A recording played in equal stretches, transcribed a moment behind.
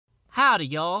Howdy,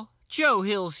 y'all. Joe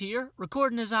Hills here,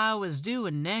 recording as I always do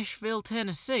in Nashville,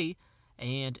 Tennessee.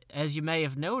 And as you may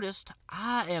have noticed,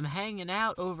 I am hanging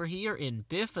out over here in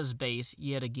Biffa's base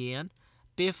yet again.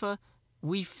 Biffa,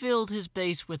 we filled his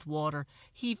base with water.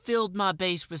 He filled my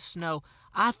base with snow.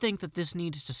 I think that this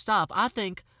needs to stop. I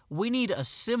think we need a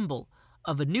symbol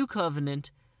of a new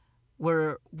covenant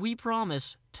where we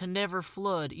promise to never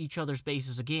flood each other's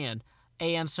bases again.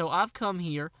 And so I've come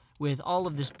here with all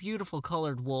of this beautiful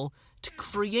colored wool to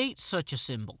create such a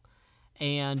symbol.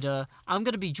 And I'm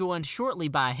going to be joined shortly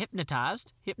by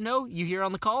Hypnotized. Hypno, you here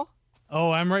on the call?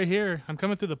 Oh, I'm right here. I'm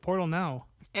coming through the portal now.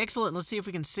 Excellent. Let's see if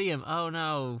we can see him. Oh,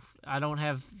 no. I don't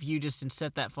have view distance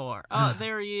set that far. Oh,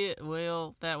 there he is.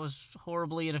 Well, that was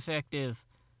horribly ineffective.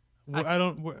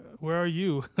 Where are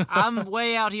you? I'm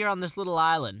way out here on this little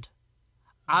island.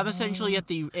 I'm essentially at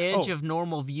the edge of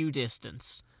normal view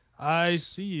distance. I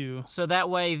see you. So that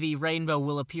way the rainbow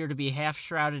will appear to be half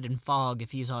shrouded in fog if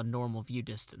he's on normal view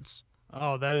distance.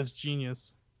 Oh, that is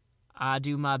genius. I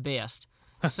do my best.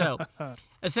 So,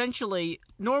 essentially,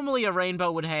 normally a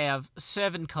rainbow would have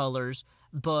 7 colors,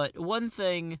 but one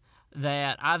thing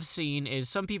that I've seen is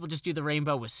some people just do the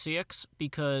rainbow with 6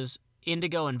 because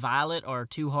indigo and violet are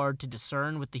too hard to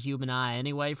discern with the human eye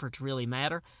anyway for it to really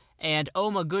matter. And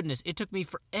oh my goodness, it took me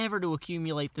forever to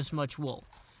accumulate this much wool.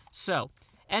 So,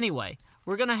 anyway,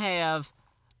 we're going to have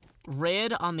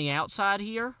red on the outside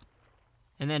here,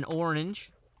 and then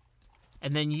orange,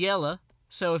 and then yellow.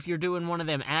 So if you're doing one of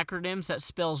them acronyms that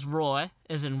spells Roy,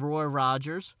 as in Roy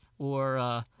Rogers,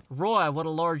 or Roy, what a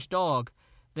large dog,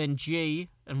 then G,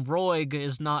 and Roig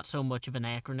is not so much of an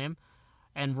acronym,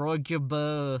 and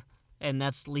Roig, and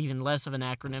that's even less of an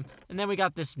acronym. And then we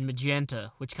got this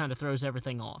magenta, which kind of throws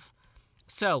everything off.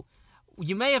 So,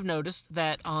 you may have noticed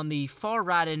that on the far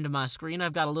right end of my screen,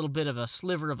 I've got a little bit of a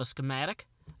sliver of a schematic.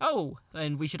 Oh,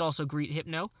 and we should also greet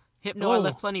Hypno. Hypno, I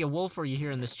left plenty of wool for you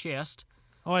here in this chest.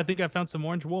 Oh, I think I found some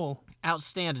orange wool.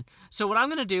 Outstanding. So what I'm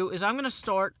going to do is I'm going to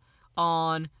start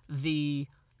on the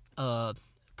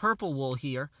purple wool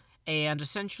here, and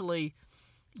essentially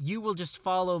you will just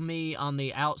follow me on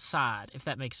the outside, if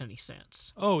that makes any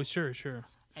sense. Oh, sure.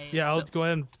 And Yeah, I'll go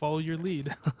ahead and follow your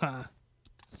lead.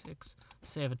 6,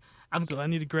 7. So I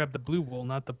need to grab the blue wool,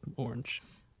 not the orange.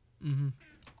 Mm-hmm.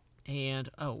 And,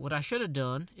 what I should have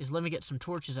done is let me get some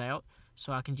torches out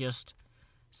so I can just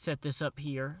set this up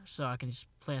here so I can just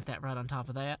plant that right on top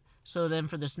of that. So then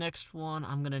for this next one,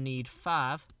 I'm going to need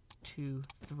 5. 2,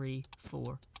 3,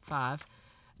 4, 5.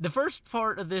 The first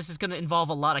part of this is going to involve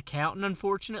a lot of counting,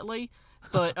 unfortunately.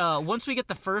 But once we get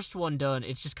the first one done,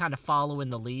 it's just kind of following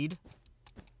the lead.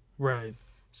 Right.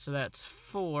 So that's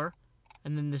 4.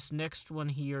 And then this next one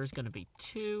here is going to be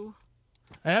 2.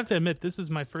 I have to admit, this is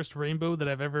my first rainbow that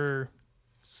I've ever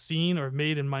seen or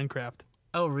made in Minecraft.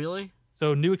 Oh, really?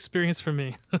 So, new experience for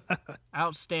me.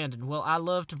 Outstanding. Well, I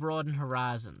love to broaden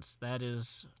horizons. That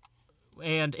is...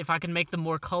 And if I can make them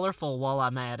more colorful while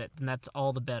I'm at it, then that's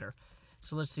all the better.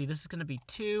 So let's see. This is going to be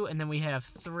 2, and then we have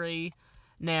 3.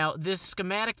 Now, this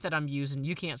schematic that I'm using,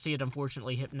 you can't see it,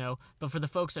 unfortunately, Hypno, but for the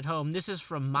folks at home, this is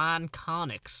from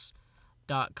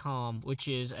mineconics.com, which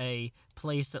is a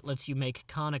place that lets you make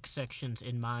conic sections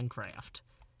in Minecraft.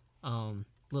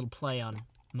 Little play on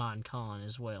Minecon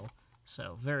as well.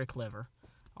 So, very clever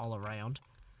all around.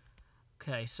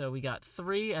 Okay, so we got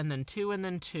 3, and then 2, and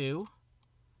then 2.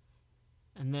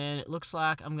 And then it looks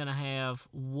like I'm going to have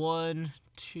 1,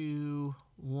 2,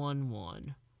 1,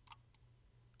 1.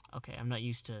 Okay, I'm not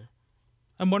used to...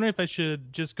 I'm wondering if I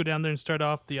should just go down there and start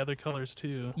off the other colors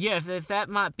too. Yeah, if that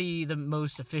might be the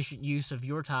most efficient use of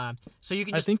your time. So you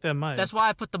can just... I think that might. That's why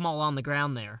I put them all on the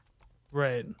ground there.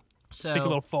 Right. So, just take a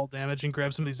little fall damage and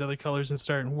grab some of these other colors and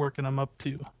start working them up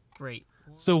too. Great.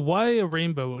 So why a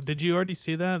rainbow? Did you already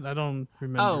see that? I don't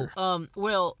remember.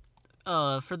 Well,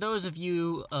 for those of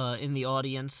you in the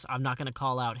audience, I'm not going to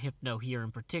call out Hypno here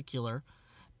in particular,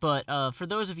 but for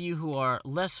those of you who are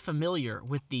less familiar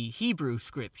with the Hebrew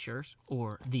scriptures,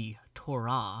 or the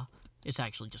Torah, it's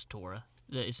actually just Torah.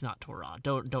 It's not Torah.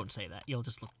 Don't say that. You'll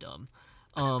just look dumb.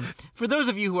 For those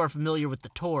of you who are familiar with the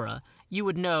Torah, you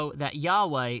would know that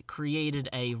Yahweh created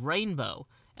a rainbow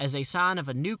as a sign of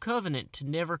a new covenant to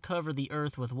never cover the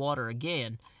earth with water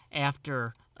again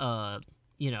after,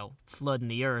 flooding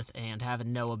the earth and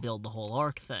having Noah build the whole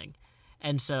ark thing.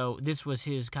 And so this was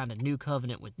his kind of new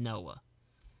covenant with Noah.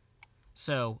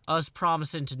 So us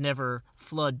promising to never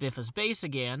flood Biffa's base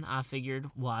again, I figured,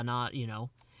 why not,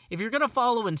 If you're going to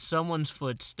follow in someone's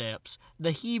footsteps,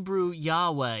 the Hebrew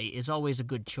Yahweh is always a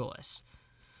good choice.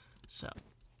 So.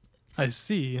 I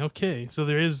see. Okay. So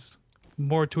there is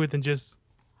more to it than just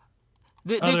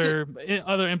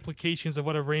other implications of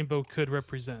what a rainbow could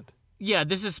represent. Yeah,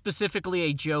 this is specifically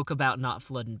a joke about not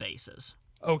flooding bases.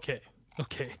 Okay.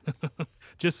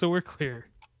 Just so we're clear.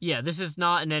 Yeah, this is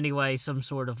not in any way some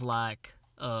sort of like,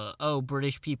 oh,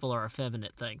 British people are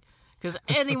effeminate thing. Because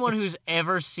anyone who's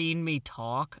ever seen me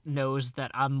talk knows that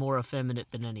I'm more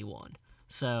effeminate than anyone.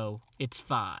 So, it's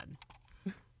fine.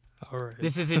 All right.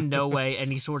 This is in no way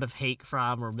any sort of hate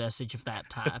crime or message of that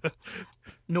type.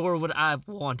 Nor would I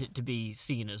want it to be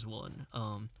seen as one.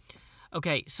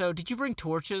 Okay, so did you bring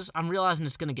torches? I'm realizing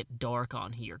it's going to get dark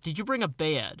on here. Did you bring a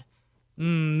bed?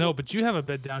 No, but you have a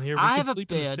bed down here. We can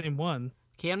sleep in the same one.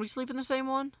 Can we sleep in the same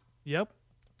one? Yep.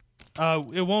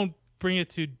 It won't bring it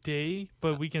to day,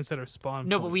 but we can set our spawn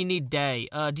No, point. but we need day.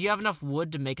 Do you have enough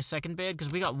wood to make a second bed?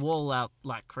 Because we got wool out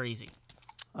like crazy.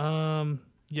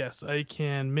 Yes, I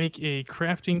can make a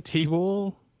crafting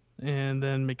table and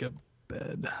then make a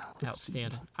bed.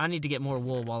 Outstanding. I need to get more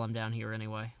wool while I'm down here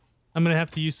anyway. I'm going to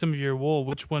have to use some of your wool.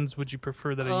 Which ones would you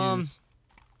prefer that I use?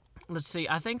 Let's see.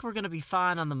 I think we're going to be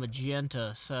fine on the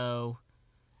magenta, so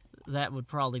that would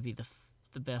probably be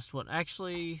the best one.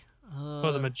 Actually...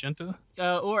 the magenta?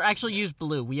 Or actually use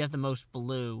blue. We have the most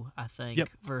blue, I think, Yep.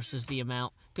 versus the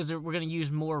amount. Because we're going to use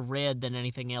more red than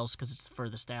anything else because it's the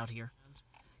furthest out here.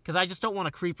 Because I just don't want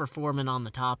a creeper forming on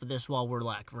the top of this while we're,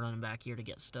 like, running back here to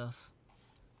get stuff.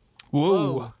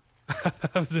 Whoa.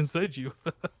 I was inside you.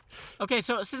 Okay,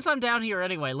 so since I'm down here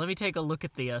anyway, let me take a look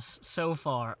at this so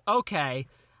far. Okay,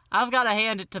 I've got to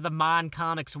hand it to the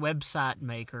Mineconics website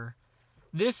maker.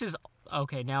 This is...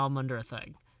 Okay, now I'm under a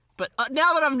thing. But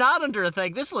now that I'm not under a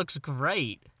thing, this looks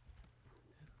great.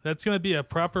 That's going to be a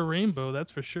proper rainbow,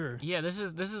 that's for sure. Yeah, this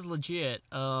is legit.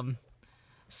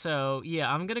 So,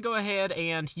 yeah, I'm going to go ahead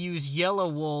and use yellow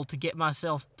wool to get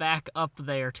myself back up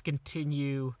there to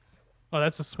continue. Oh,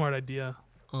 that's a smart idea.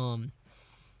 Oh,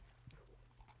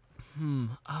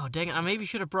 dang it. I maybe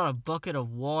should have brought a bucket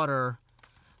of water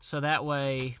so that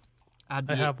way I'd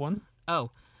be... I have one.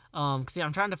 Oh, because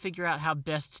I'm trying to figure out how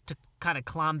best to kind of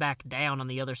climb back down on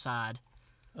the other side.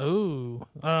 Oh,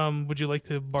 would you like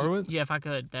to borrow it? Yeah, if I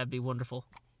could, that'd be wonderful.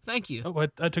 Thank you. Oh,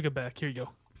 I took it back. Here you go.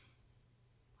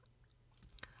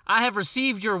 I have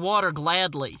received your water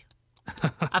gladly.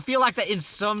 I feel like that in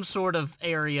some sort of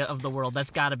area of the world,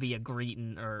 that's got to be a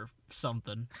greeting or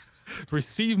something.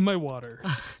 Receive my water.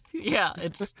 Yeah,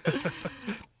 it's...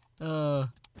 So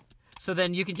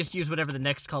then you can just use whatever the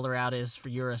next color out is for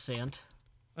your ascent.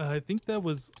 I think that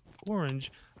was orange.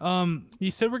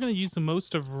 You said we're going to use the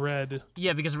most of red.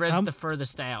 Yeah, because red's the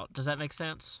furthest out. Does that make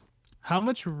sense? How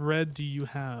much red do you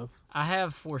have? I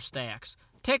have 4 stacks.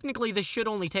 Technically, this should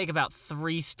only take about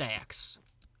 3 stacks.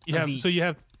 So you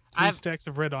have 3 stacks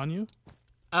of red on you?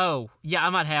 Oh, yeah, I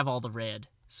might have all the red.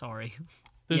 Sorry.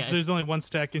 There's only 1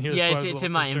 stack in here. Yeah, so it's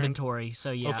in my inventory,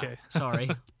 so yeah. Okay. Sorry.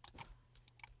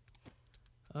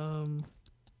 I'm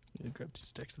gonna grab 2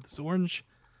 stacks of this orange,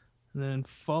 and then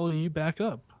follow you back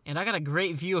up. And I got a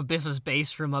great view of Biffa's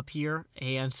base from up here,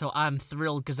 and so I'm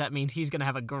thrilled because that means he's gonna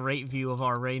have a great view of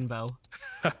our rainbow.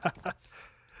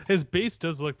 His base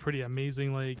does look pretty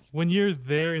amazing. Like when you're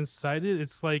there inside it,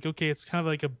 it's like, okay, it's kind of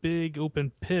like a big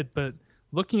open pit, but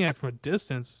looking at it from a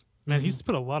distance, man, he's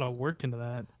put a lot of work into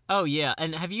that. Oh yeah,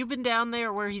 and have you been down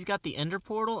there where he's got the ender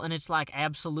portal and it's like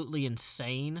absolutely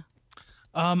insane?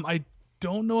 I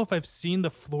don't know if I've seen the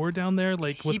floor down there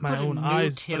like with my own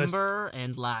eyes. He put a new timber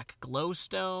and like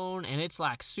glowstone, and it's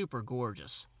like super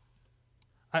gorgeous.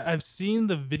 I've seen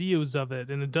the videos of it,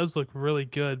 and it does look really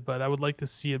good, but I would like to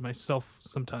see it myself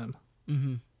sometime.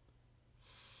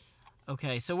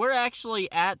 Okay, so we're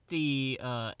actually at the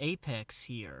apex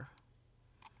here.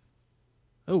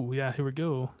 Oh yeah, here we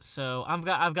go. So I've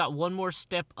got one more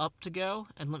step up to go,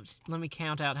 and let me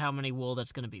count out how many wool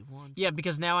that's gonna be. 1. Yeah,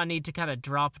 because now I need to kind of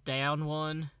drop down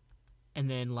 1, and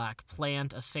then like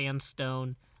plant a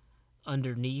sandstone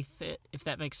underneath it, if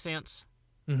that makes sense.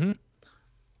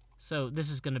 So this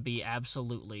is going to be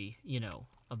absolutely,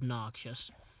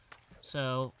 obnoxious.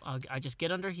 So I just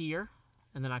get under here,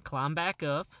 and then I climb back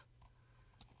up,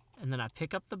 and then I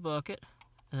pick up the bucket,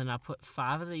 and then I put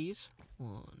 5 of these.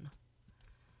 1.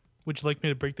 Would you like me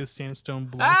to break this sandstone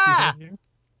block you have here?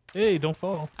 Hey, don't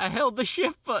fall. I held the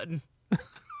shift button.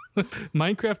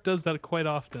 Minecraft does that quite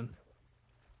often.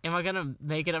 Am I going to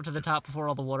make it up to the top before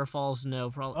all the waterfalls?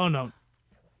 No, probably. Oh, no.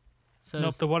 So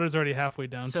nope, the water's already halfway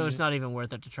down. So it's not even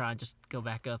worth it to try and just go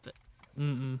back up it.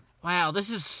 Mm-mm. Wow, this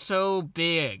is so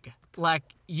big. Like,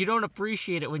 you don't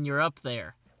appreciate it when you're up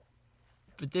there.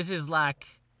 But this is, like,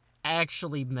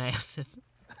 actually massive.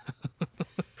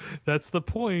 That's the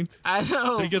point. I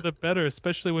know. The bigger the better,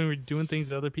 especially when we're doing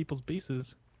things at other people's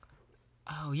bases.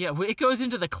 Oh, yeah. It goes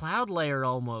into the cloud layer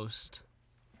almost.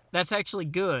 That's actually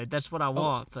good. That's what I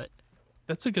want, but...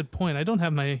 That's a good point. I don't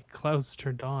have my clouds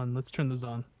turned on. Let's turn those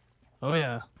on. Oh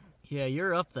yeah. Yeah,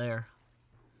 you're up there.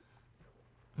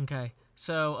 Okay,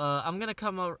 so I'm gonna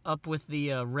come up with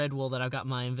the red wool that I've got in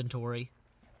my inventory.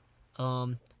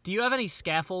 Do you have any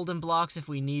scaffolding blocks if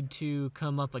we need to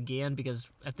come up again? Because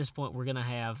at this point we're gonna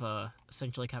have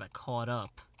essentially kind of caught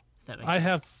up. If that makes I sense.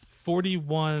 have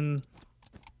 41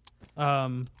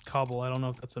 cobble. I don't know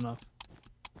if that's enough.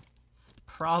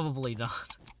 Probably not.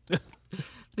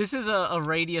 This is a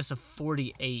radius of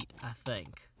 48, I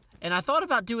think. And I thought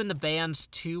about doing the bands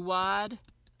too wide,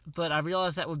 but I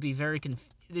realized that would be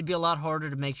it'd be a lot harder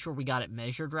to make sure we got it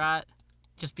measured right.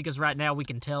 Just because right now we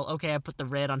can tell, okay, I put the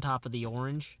red on top of the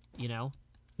orange, you know?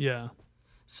 Yeah.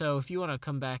 So if you want to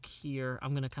come back here,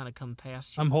 I'm going to kind of come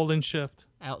past you. I'm holding shift.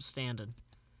 Outstanding.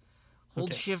 Hold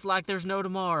Okay. shift like there's no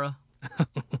tomorrow.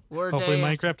 Or Hopefully day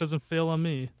Minecraft doesn't fail on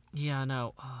me. Yeah, I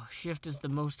know. Oh, shift is the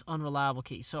most unreliable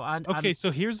key. So Okay,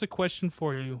 so here's a question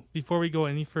for you before we go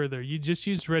any further. You just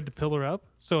used red to pillar up.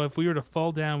 So if we were to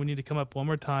fall down, we need to come up one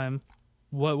more time.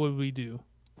 What would we do?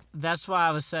 That's why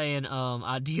I was saying,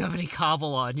 do you have any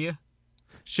cobble on you?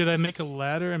 Should I make a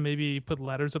ladder and maybe put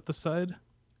ladders up the side?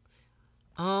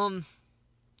 Up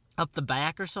the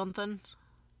back or something?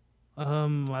 I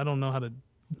don't know how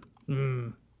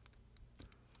to...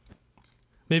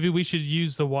 Maybe we should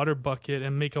use the water bucket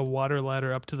and make a water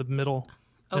ladder up to the middle.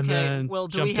 Okay, and then well,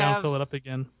 do jump we down, have... fill it up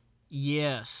again.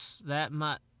 Yes, that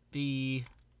might be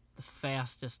the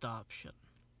fastest option.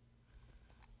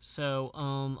 So,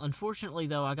 unfortunately,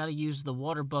 though, I got to use the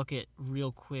water bucket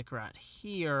real quick right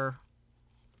here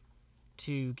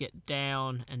to get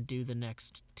down and do the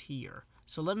next tier.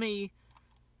 So let me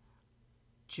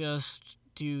just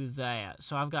do that.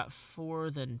 So I've got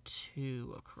 4, then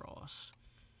 2 across.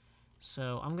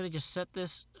 So I'm going to just set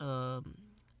this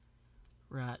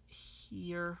right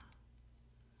here.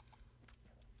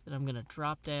 Then I'm going to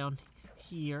drop down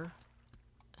here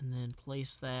and then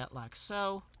place that like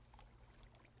so.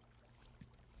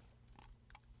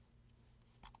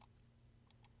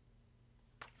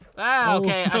 Ah,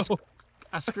 okay, Oh, no.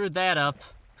 I screwed that up.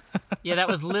 Yeah, that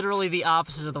was literally the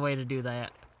opposite of the way to do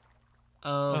that.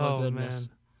 Oh, my goodness. Man.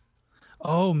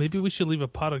 Oh, maybe we should leave a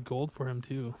pot of gold for him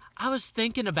too. I was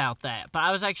thinking about that, but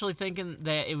I was actually thinking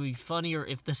that it would be funnier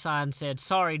if the sign said,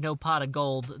 "Sorry, no pot of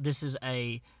gold. This is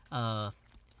a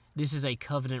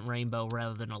covenant rainbow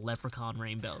rather than a leprechaun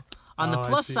rainbow." On the Oh, I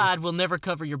plus see. side, we'll never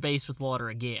cover your base with water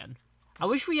again. I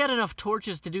wish we had enough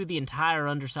torches to do the entire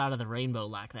underside of the rainbow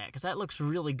like that, because that looks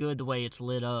really good the way it's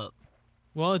lit up.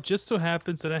 Well, it just so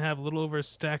happens that I have a little over a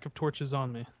stack of torches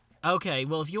on me. Okay,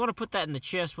 well, if you want to put that in the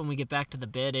chest when we get back to the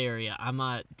bed area, I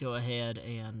might go ahead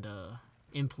and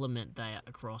implement that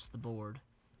across the board.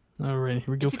 All right, here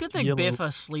we go. It's a for good the thing yellow.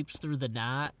 Biffa sleeps through the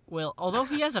night. Well, although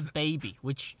he has a baby,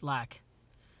 which, like,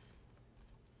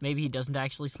 maybe he doesn't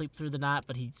actually sleep through the night,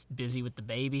 but he's busy with the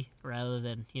baby rather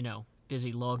than, you know,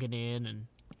 busy logging in and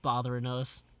bothering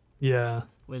us Yeah,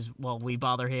 while we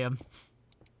bother him.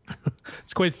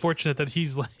 it's quite fortunate that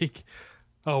he's like,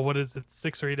 oh, what is it,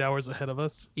 6 or 8 hours ahead of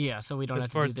us? Yeah, so we don't As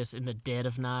have to far do as- this in the dead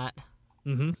of night.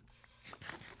 Mm-hmm.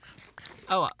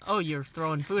 Oh, you're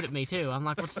throwing food at me, too. I'm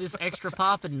like, what's this extra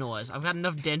popping noise? I've got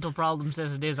enough dental problems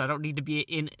as it is. I don't need to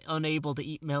be unable to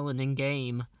eat melon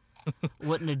in-game.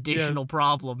 What an additional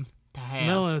problem to have.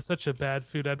 Melon is such a bad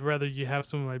food. I'd rather you have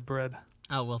some of my bread.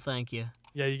 Oh, well, thank you.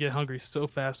 Yeah, you get hungry so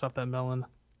fast off that melon.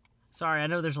 Sorry, I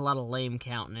know there's a lot of lame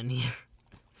counting in here.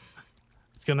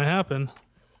 It's gonna happen.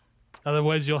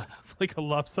 Otherwise, you'll have like a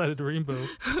lopsided rainbow.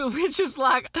 Which is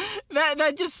like,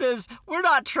 that just says, we're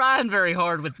not trying very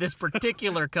hard with this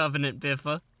particular covenant,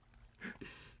 Biffa.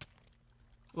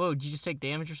 Whoa, did you just take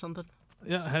damage or something?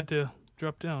 Yeah, I had to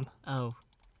drop down. Oh.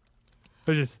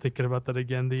 I was just thinking about that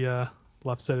again, the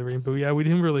lopsided rainbow. Yeah, we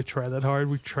didn't really try that hard.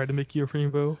 We tried to make you a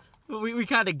rainbow. We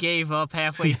kind of gave up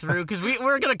halfway through, because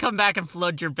we're going to come back and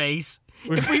flood your base.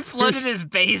 If we flooded his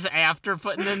base after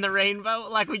putting in the rainbow,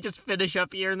 like we just finish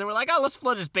up here, and then we're like, oh, let's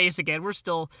flood his base again. We're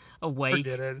still awake.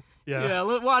 Forget it. Yeah.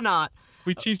 Yeah, why not?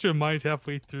 We changed our mind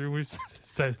halfway through. We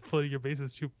decided flooding your base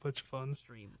is too much fun.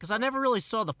 Because I never really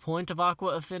saw the point of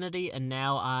Aqua Affinity, and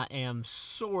now I am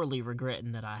sorely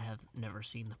regretting that I have never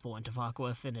seen the point of Aqua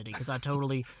Affinity, because I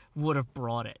totally would have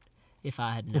brought it if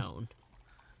I had known.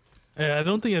 Yeah, I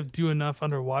don't think I do enough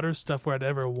underwater stuff where I'd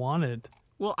ever want it.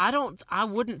 Well, I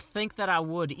wouldn't think that I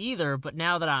would either, but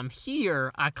now that I'm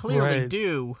here, I clearly Right.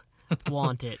 do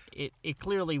want it. It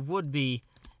clearly would be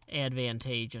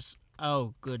advantageous.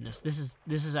 Oh goodness, this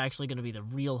is actually going to be the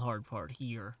real hard part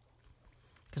here,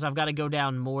 because I've got to go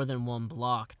down more than one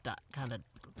block. Kind of,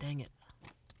 dang it.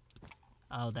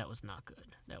 Oh, that was not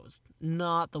good. That was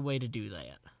not the way to do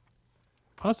that.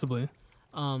 Possibly.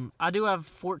 I do have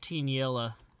 14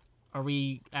 yellow. Are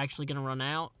we actually gonna run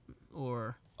out,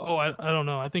 or? Oh, I don't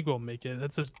know. I think we'll make it.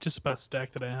 That's just about a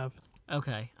stack that I have.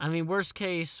 Okay. I mean, worst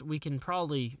case, we can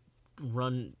probably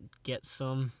get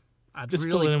some. Just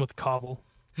fill it in with cobble.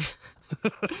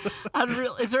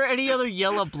 Is there any other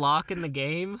yellow block in the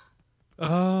game?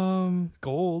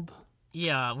 Gold.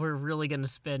 Yeah, we're really gonna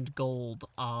spend gold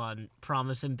on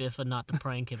promising Biffa not to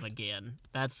prank him again.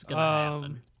 That's gonna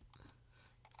happen.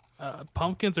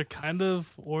 Pumpkins are kind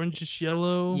of orangish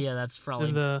yellow. Yeah, that's probably.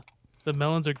 And the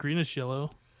melons are greenish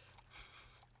yellow.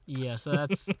 Yeah, so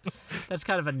that's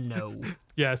kind of a no.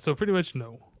 Yeah, so pretty much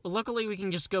no. Well, luckily, we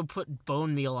can just go put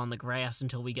bone meal on the grass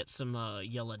until we get some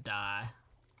yellow dye.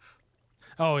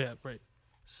 Oh yeah, right.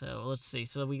 So let's see.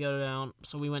 So we go down.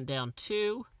 So we went down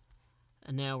 2,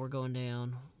 and now we're going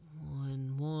down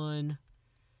 1.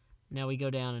 Now we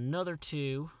go down another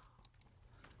 2.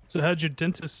 So how'd your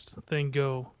dentist thing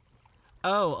go?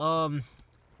 Oh,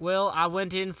 well, I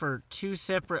went in for 2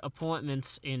 separate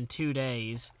appointments in 2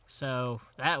 days, so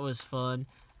that was fun.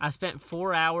 I spent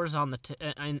 4 hours on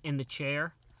in the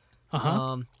chair,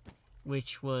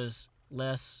 which was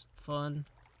less fun.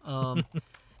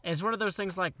 It's one of those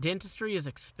things like dentistry is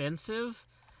expensive,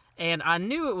 and I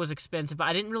knew it was expensive, but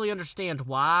I didn't really understand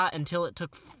why until it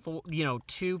took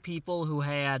 2 people who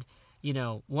had,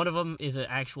 one of them is an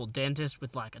actual dentist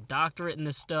with like a doctorate in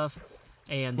this stuff.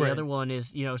 And the other one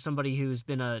is, somebody who's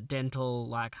been a dental,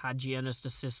 like, hygienist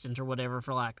assistant or whatever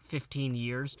for, like, 15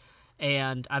 years.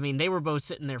 And, I mean, they were both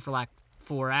sitting there for, like,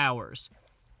 4 hours.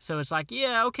 So it's like,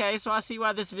 yeah, okay, so I see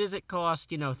why this visit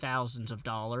cost, thousands of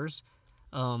dollars.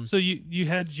 So you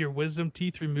had your wisdom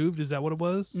teeth removed? Is that what it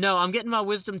was? No, I'm getting my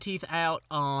wisdom teeth out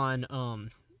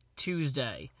on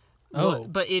Tuesday. Oh.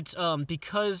 But it's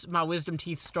because my wisdom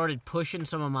teeth started pushing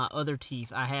some of my other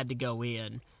teeth, I had to go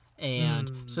in.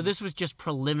 And so this was just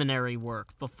preliminary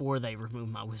work before they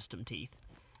removed my wisdom teeth.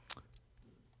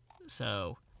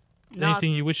 So,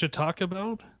 anything you wish to talk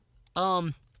about?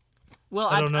 Well,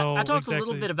 I don't know I talked exactly. a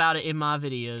little bit about it in my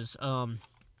videos.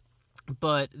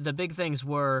 But the big things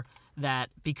were that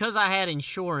because I had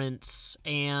insurance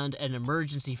and an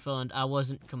emergency fund, I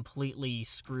wasn't completely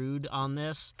screwed on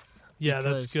this. Yeah,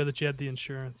 that's good that you had the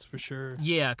insurance for sure.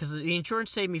 Yeah, because the insurance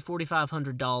saved me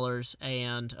 $4,500,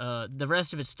 and the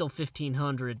rest of it's still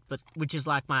 $1,500, which is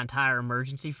like my entire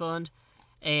emergency fund.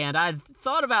 And I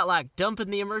thought about like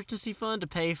dumping the emergency fund to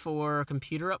pay for a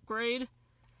computer upgrade,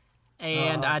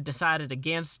 and I decided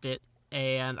against it.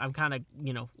 And I'm kind of,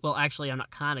 well, actually, I'm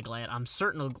not kind of glad. I'm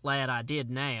certainly glad I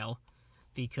did now,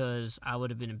 because I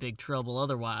would have been in big trouble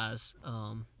otherwise.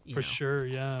 For sure,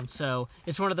 yeah. So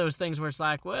it's one of those things where it's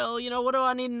like, well, what do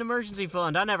I need an emergency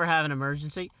fund? I never have an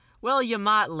emergency. Well, you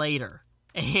might later,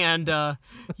 and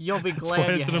you'll be That's glad why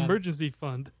you it's an have emergency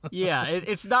fund. Yeah,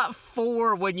 it's not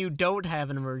 4 when you don't have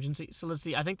an emergency. So let's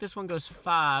see. I think this one goes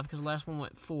 5 because the last one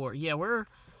went 4. Yeah, we're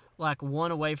like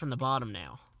 1 away from the bottom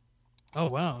now. Oh,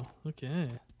 wow. Okay.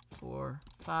 4,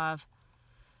 5.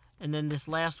 And then this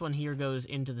last one here goes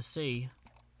into the sea.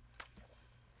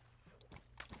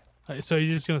 So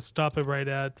you're just going to stop it right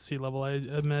at sea level, I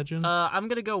imagine? I'm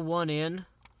going to go 1 in.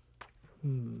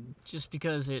 Just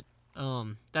because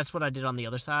that's what I did on the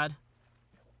other side.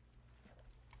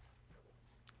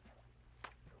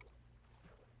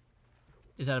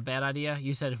 Is that a bad idea?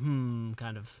 You said,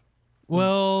 kind of.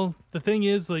 Well, the thing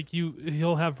is, like,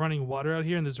 he'll have running water out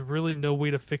here, and there's really no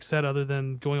way to fix that other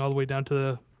than going all the way down to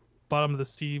the bottom of the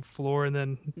sea floor and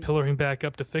then pillaring back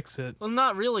up to fix it. Well,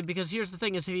 not really, because here's the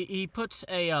thing: is he puts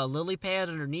a lily pad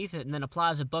underneath it and then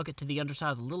applies a bucket to the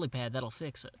underside of the lily pad. That'll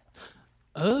fix it.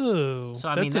 Oh, so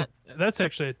I mean that's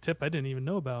actually a tip I didn't even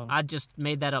know about. I just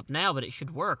made that up now, but it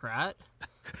should work, right?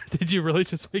 Did you really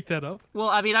just make that up? Well,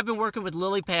 I mean, I've been working with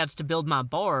lily pads to build my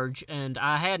barge, and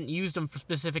I hadn't used them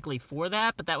specifically for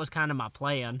that, but that was kind of my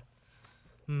plan.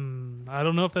 I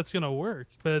don't know if that's gonna work,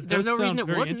 but there's no reason it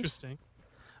very wouldn't. Interesting.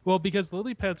 Well, because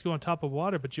lily pads go on top of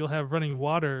water, but you'll have running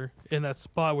water in that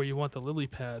spot where you want the lily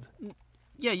pad.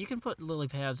 Yeah, you can put lily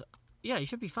pads. Yeah, you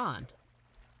should be fine.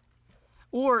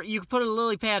 Or you could put a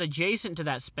lily pad adjacent to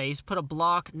that space, put a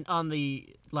block on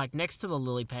the next to the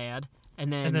lily pad,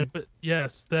 and then but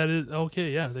yes, that is okay.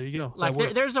 Yeah, there you go.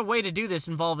 Like there's a way to do this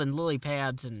involving lily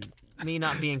pads and me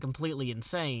not being completely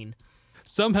insane.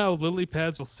 Somehow lily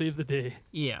pads will save the day.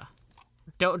 Yeah,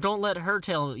 don't let her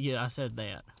tell you I said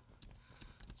that.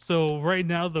 So right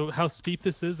now, how steep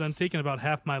this is, I'm taking about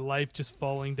half my life just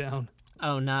falling down.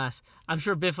 Oh, nice. I'm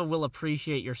sure Biffa will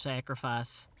appreciate your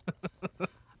sacrifice.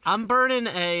 I'm burning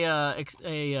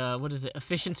a what is it?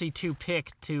 Efficiency 2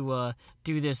 pick to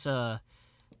do this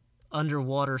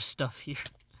underwater stuff here.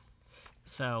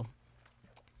 So,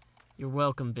 You're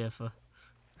welcome, Biffa.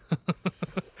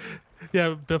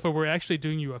 Yeah, Biffa, we're actually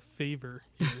doing you a favor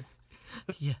here.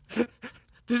 Yeah.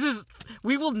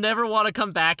 We will never want to come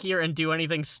back here and do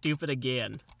anything stupid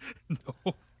again.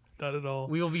 No, not at all.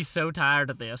 We will be so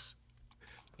tired of this.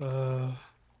 And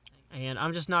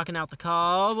I'm just knocking out the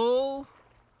cobble.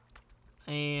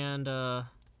 And,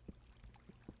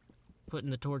 putting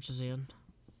the torches in.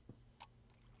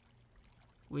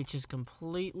 Which is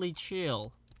completely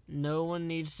chill. No one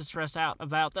needs to stress out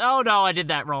about oh no, I did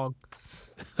that wrong.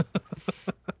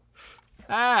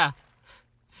 Ah!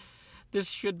 This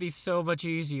should be so much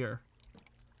easier.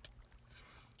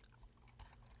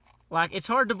 Like, it's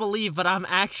hard to believe, but I'm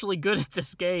actually good at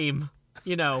this game.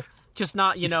 You know, just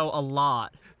not, a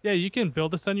lot. Yeah, you can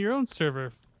build this on your own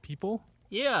server, people.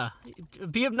 Yeah,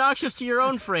 be obnoxious to your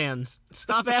own friends.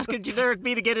 Stop asking Generic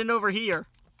B to get in over here.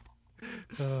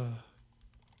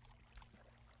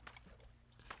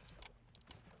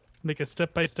 Make a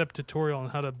step-by-step tutorial on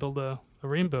how to build a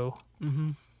rainbow.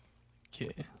 Mm-hmm.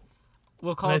 Okay.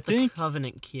 We'll call it the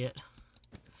Covenant Kit.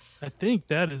 I think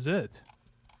that is it.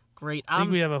 Great. I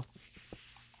think we have a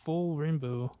full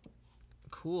rainbow.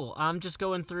 Cool. I'm just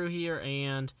going through here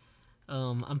and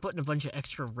I'm putting a bunch of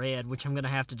extra red, which I'm going to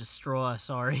have to destroy.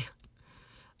 Sorry.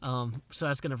 So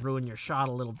that's going to ruin your shot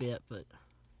a little bit, but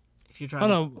if you're trying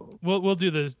no. We'll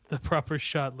do the proper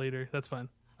shot later. That's fine.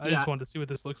 I just wanted to see what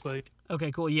this looks like.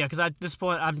 Okay, cool. Yeah, because at this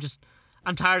point,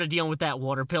 I'm tired of dealing with that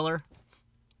water pillar.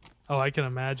 Oh, I can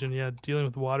imagine. Yeah, dealing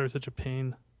with water is such a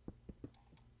pain.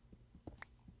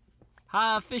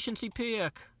 High efficiency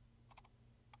pick.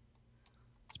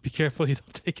 Just be careful you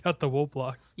don't take out the wool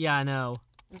blocks. Yeah, I know.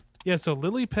 Yeah, so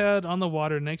lily pad on the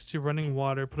water next to running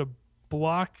water. Put a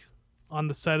block on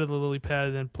the side of the lily pad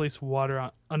and then place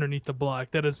water underneath the block.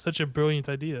 That is such a brilliant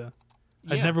idea.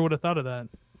 Yeah. I never would have thought of that.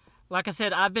 Like I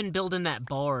said, I've been building that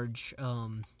barge,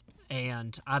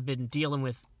 and I've been dealing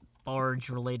with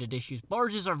barge-related issues.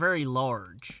 Barges are very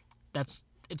large.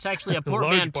 It's actually a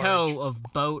portmanteau of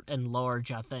boat and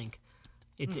large, I think.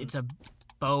 It's a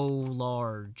bow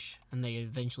large, and they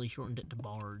eventually shortened it to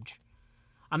barge.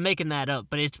 I'm making that up,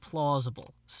 but it's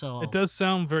plausible. So it does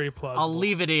sound very plausible. I'll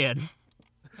leave it in.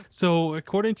 So,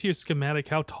 according to your schematic,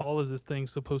 how tall is this thing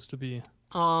supposed to be?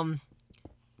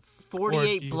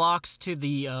 48 blocks to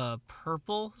the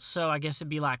purple, so I guess it'd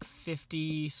be like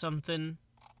 50-something,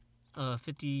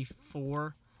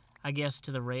 54, I guess,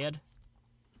 to the red.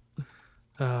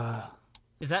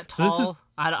 Is that tall?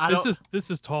 So this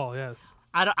is tall, yes.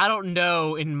 I don't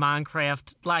know in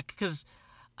Minecraft, like, because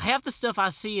half the stuff I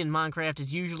see in Minecraft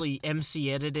is usually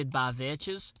MC edited by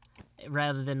Vetches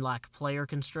rather than, like, player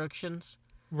constructions.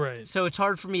 Right. So it's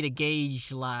hard for me to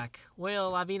gauge, like,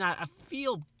 well, I mean, I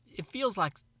feel, it feels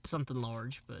like something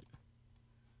large, but...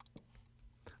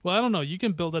 Well, I don't know. You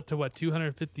can build up to,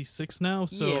 256 now?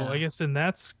 So yeah. I guess in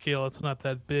that scale, it's not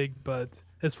that big, but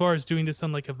as far as doing this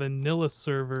on, like, a vanilla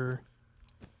server,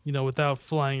 without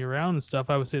flying around and stuff,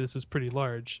 I would say this is pretty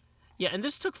large. Yeah, and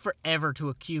this took forever to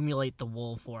accumulate the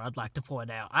wool for, I'd like to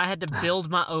point out. I had to build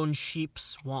my own sheep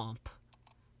swamp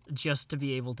just to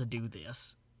be able to do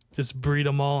this. Just breed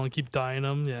them all and keep dyeing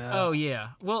them? Yeah. Oh, yeah.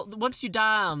 Well, once you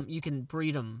dye them, you can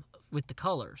breed them with the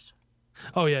colors.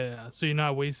 Oh, yeah. So you're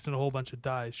not wasting a whole bunch of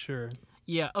dyes, sure.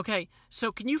 Yeah, okay.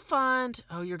 So can you find...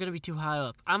 Oh, you're going to be too high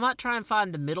up. I might try and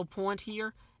find the middle point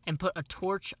here and put a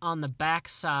torch on the back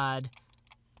side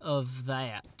of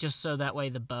that, just so that way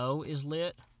the bow is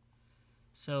lit.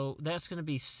 So that's going to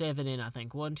be 7 in, I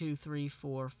think. 1, 2, 3,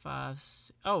 4, 5,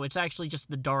 6. Oh, it's actually just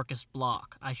the darkest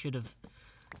block. I should have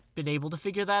been able to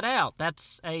figure that out.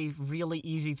 That's a really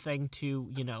easy thing to,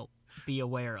 be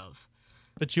aware of.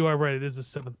 But you are right, it is the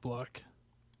 7th block.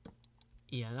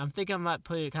 Yeah, I'm thinking I might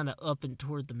put it kind of up and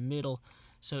toward the middle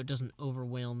so it doesn't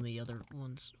overwhelm the other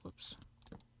ones. Whoops.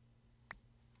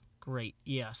 Great,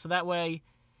 yeah, so that way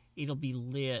it'll be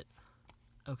lit.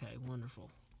 Okay, wonderful.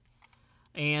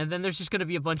 And then there's just going to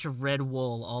be a bunch of red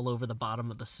wool all over the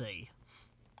bottom of the sea.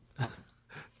 I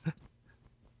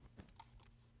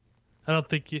don't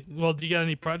think you... Well, do you got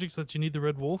any projects that you need the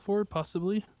red wool for,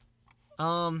 possibly?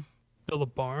 Build a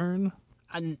barn?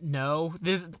 No.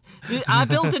 I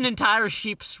built an entire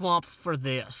sheep swamp for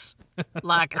this.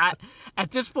 Like,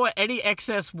 at this point, any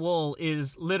excess wool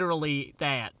is literally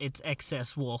that. It's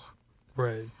excess wool.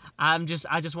 Right. I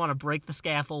just want to break the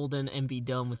scaffolding and be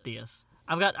done with this.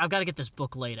 I've got to get this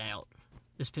book laid out.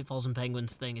 This Pitfalls and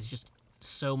Penguins thing is just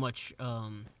so much...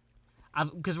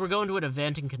 Because we're going to an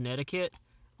event in Connecticut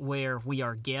where we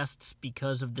are guests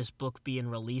because of this book being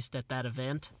released at that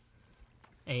event.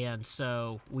 And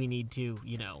so we need to,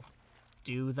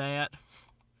 do that.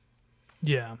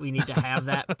 Yeah. We need to have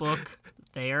that book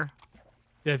there.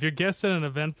 Yeah, if you're guest at an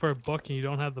event for a book and you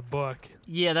don't have the book,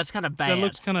 Yeah, that's kind of bad. that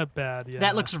looks kind of bad. Yeah,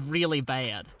 That looks really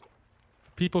bad.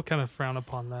 people kind of frown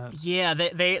upon that. Yeah,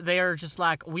 they are just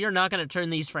like, we are not going to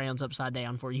turn these frowns upside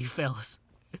down for you fellas.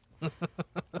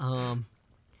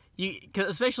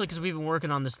 Especially because we've been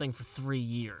working on this thing for 3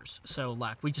 years, so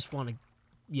like we just want to,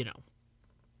 you know,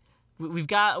 we've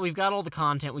got all the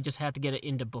content. We just have to get it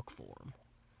into book form.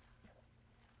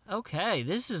 Okay,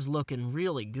 this is looking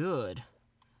really good.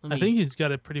 I think he's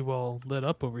got it pretty well lit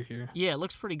up over here. Yeah, it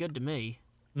looks pretty good to me.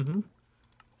 Mm-hmm.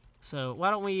 So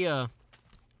why don't we?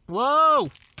 Whoa!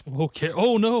 Okay.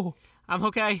 Oh no. I'm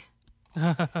okay.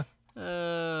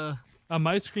 On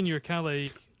my screen, you were kind of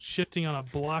like shifting on a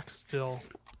block still,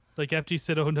 like after you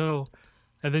said "oh no,"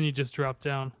 and then you just dropped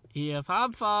down. Yep,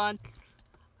 I'm fine.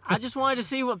 I just wanted to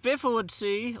see what Biffa would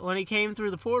see when he came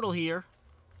through the portal here.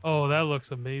 Oh, that looks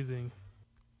amazing.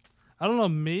 I don't know,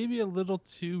 maybe a little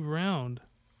too round.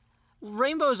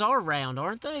 Rainbows are round,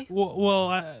 aren't they?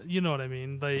 Well, you know what I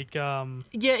mean. Like,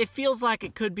 Yeah, it feels like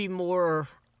it could be more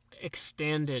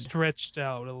extended. Stretched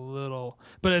out a little.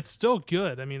 But it's still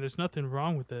good. I mean, there's nothing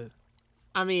wrong with it.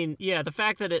 I mean, yeah, the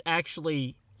fact that it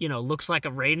actually, you know, looks like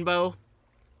a rainbow.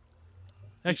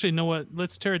 Actually, you know what?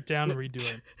 Let's tear it down and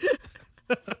redo it.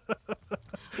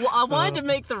 Well, I wanted to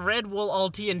make the red wool all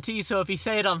TNT, so if he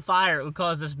set it on fire, it would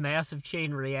cause this massive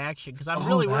chain reaction. Because I'm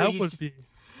really worried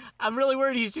I'm really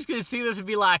worried he's just gonna see this and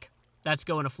be like, "That's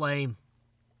going to flame."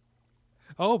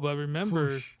 Oh, but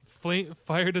remember,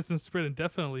 fire doesn't spread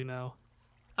indefinitely now.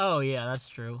 Oh yeah, that's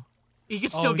true. He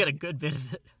could still get a good bit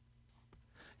of it.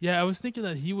 Yeah, I was thinking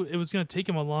that it was gonna take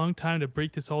him a long time to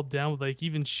break this all down with like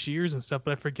even shears and stuff,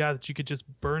 but I forgot that you could just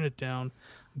burn it down.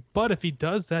 But if he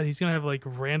does that, he's gonna have like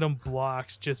random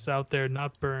blocks just out there,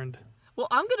 not burned. Well,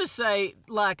 I'm gonna say,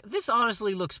 like, this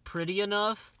honestly looks pretty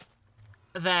enough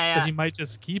that he might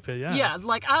just keep it. Yeah. Yeah,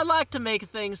 like I like to make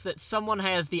things that someone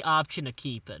has the option of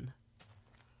keeping.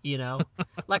 You know,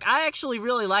 like I actually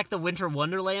really like the Winter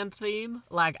Wonderland theme.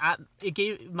 Like it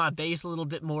gave my base a little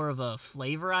bit more of a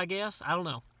flavor, I guess. I don't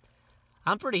know.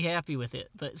 I'm pretty happy with it.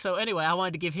 But so anyway, I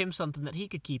wanted to give him something that he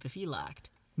could keep if he liked.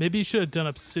 Maybe you should have done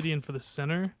obsidian for the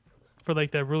center, for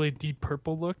like that really deep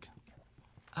purple look.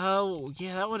 Oh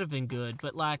yeah, that would have been good.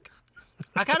 But like,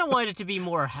 I kind of wanted it to be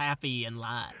more happy and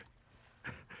light.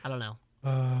 I don't know.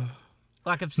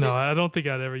 Like obsidian. No, I don't think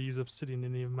I'd ever use obsidian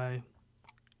in any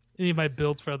of my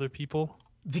builds for other people.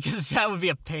 Because that would be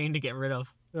a pain to get rid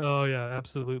of. Oh yeah,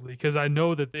 absolutely. Because I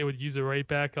know that they would use it right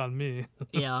back on me.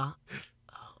 Yeah.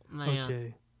 Oh man.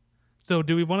 Okay. So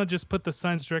do we want to just put the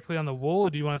signs directly on the wool, or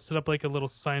do you want to set up like a little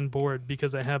sign board?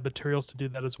 Because I have materials to do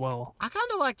that as well. I kind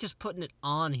of like just putting it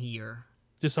on here.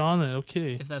 Just on it,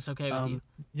 okay. If that's okay with you.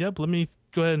 Yep, let me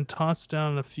go ahead and toss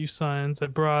down a few signs. I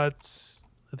brought,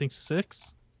 I think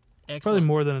 6. Excellent. Probably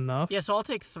more than enough. Yeah, so I'll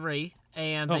take 3,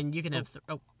 and then you can have...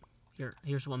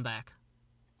 here's one back.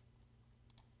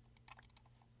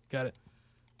 Got it.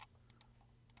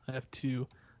 I have 2.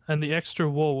 And the extra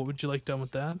wool, what would you like done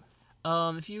with that?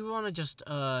 If you want to just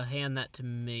hand that to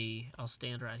me, I'll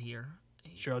stand right here.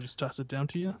 Sure, I'll just toss it down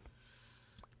to you.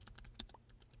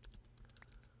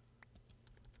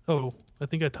 Oh, I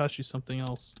think I tossed you something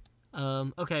else.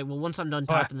 Okay, well, once I'm done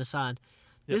typing the sign.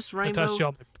 Yep, This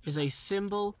rainbow is a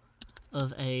symbol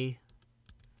of a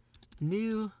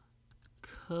new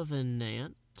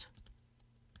covenant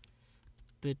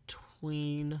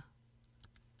between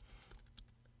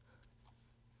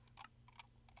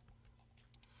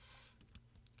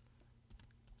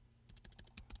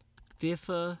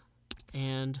Biffa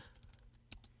and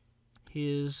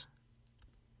his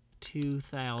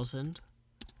 2000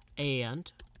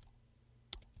 and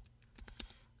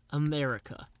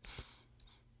America.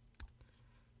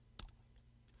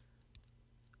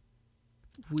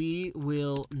 We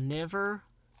will never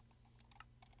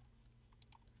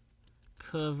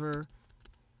cover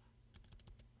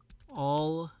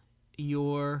all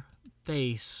your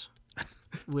base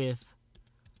with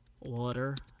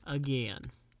water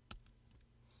again.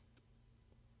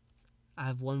 I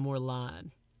have one more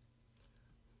line.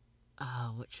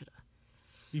 What should I?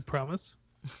 You promise?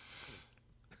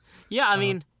 Yeah, I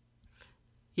mean,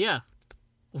 yeah.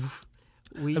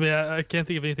 I can't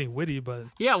think of anything witty, but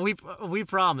yeah, we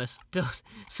promise.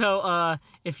 So,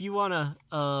 if you wanna,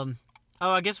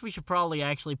 I guess we should probably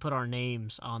actually put our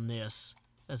names on this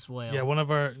as well. Yeah, one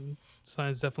of our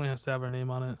signs definitely has to have our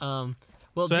name on it.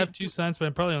 Well, so I have 2 signs, but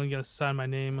I'm probably only gonna sign my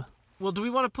name. Well, do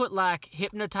we want to put like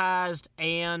hypnotized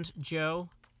and Joe?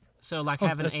 So like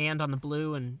have an and on the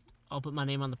blue, and I'll put my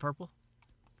name on the purple.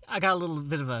 I got a little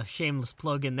bit of a shameless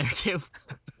plug in there too.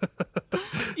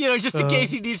 You know, just in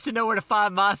case he needs to know where to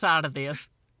find my side of this.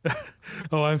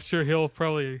 Oh, I'm sure he'll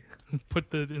probably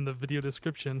put that in the video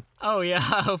description. Oh, yeah,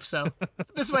 I hope so.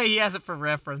 This way he has it for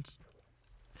reference.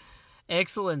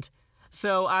 Excellent.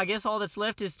 So I guess all that's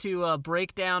left is to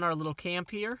break down our little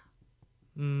camp here.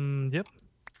 Yep.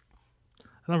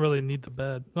 I don't really need the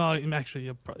bed. Well, actually,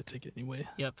 you'll probably take it anyway.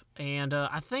 Yep. And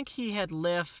I think he had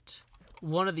left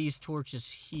one of these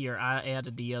torches here. I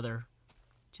added the other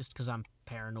just because I'm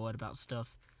paranoid about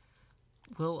stuff.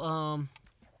 Well,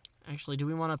 actually, do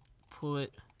we want to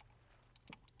put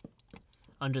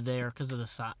under there because of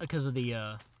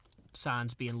the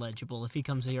signs being legible? If he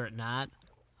comes here at night,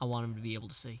 I want him to be able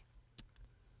to see.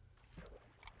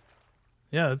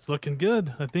 Yeah, it's looking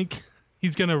good. I think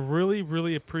he's gonna really,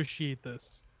 really appreciate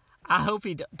this. I hope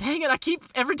he does. Dang it,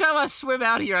 every time I swim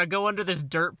out here, I go under this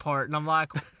dirt part, and I'm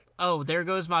like, oh, there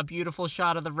goes my beautiful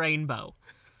shot of the rainbow.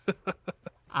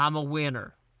 I'm a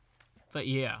winner. But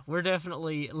yeah, we're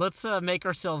definitely, let's make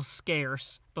ourselves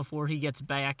scarce before he gets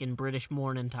back in British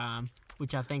morning time,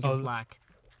 which I think is like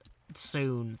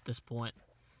soon at this point,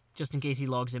 just in case he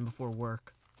logs in before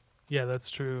work. Yeah, that's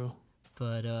true.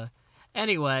 But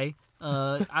anyway,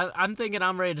 I'm thinking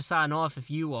I'm ready to sign off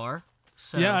if you are.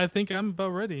 So, yeah, I think I'm about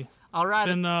ready. All right.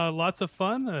 It's been lots of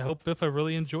fun. I hope Biffa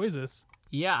really enjoys this.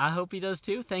 Yeah, I hope he does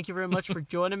too. Thank you very much for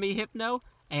joining me, Hypno,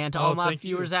 and to all my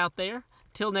viewers out there.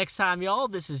 Till next time, y'all,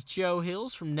 this is Joe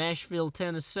Hills from Nashville,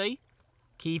 Tennessee.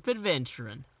 Keep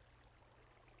adventuring.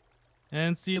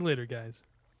 And see you later, guys.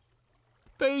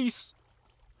 Peace.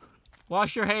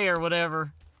 Wash your hair,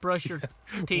 whatever. Brush your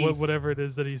teeth. Whatever it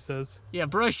is that he says. Yeah,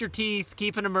 brush your teeth,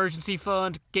 keep an emergency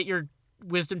fund, get your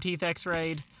wisdom teeth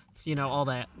x-rayed, you know, all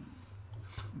that.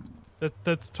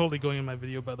 That's totally going in my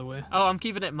video, by the way. Oh, I'm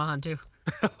keeping it in mine, too.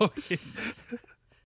 Okay.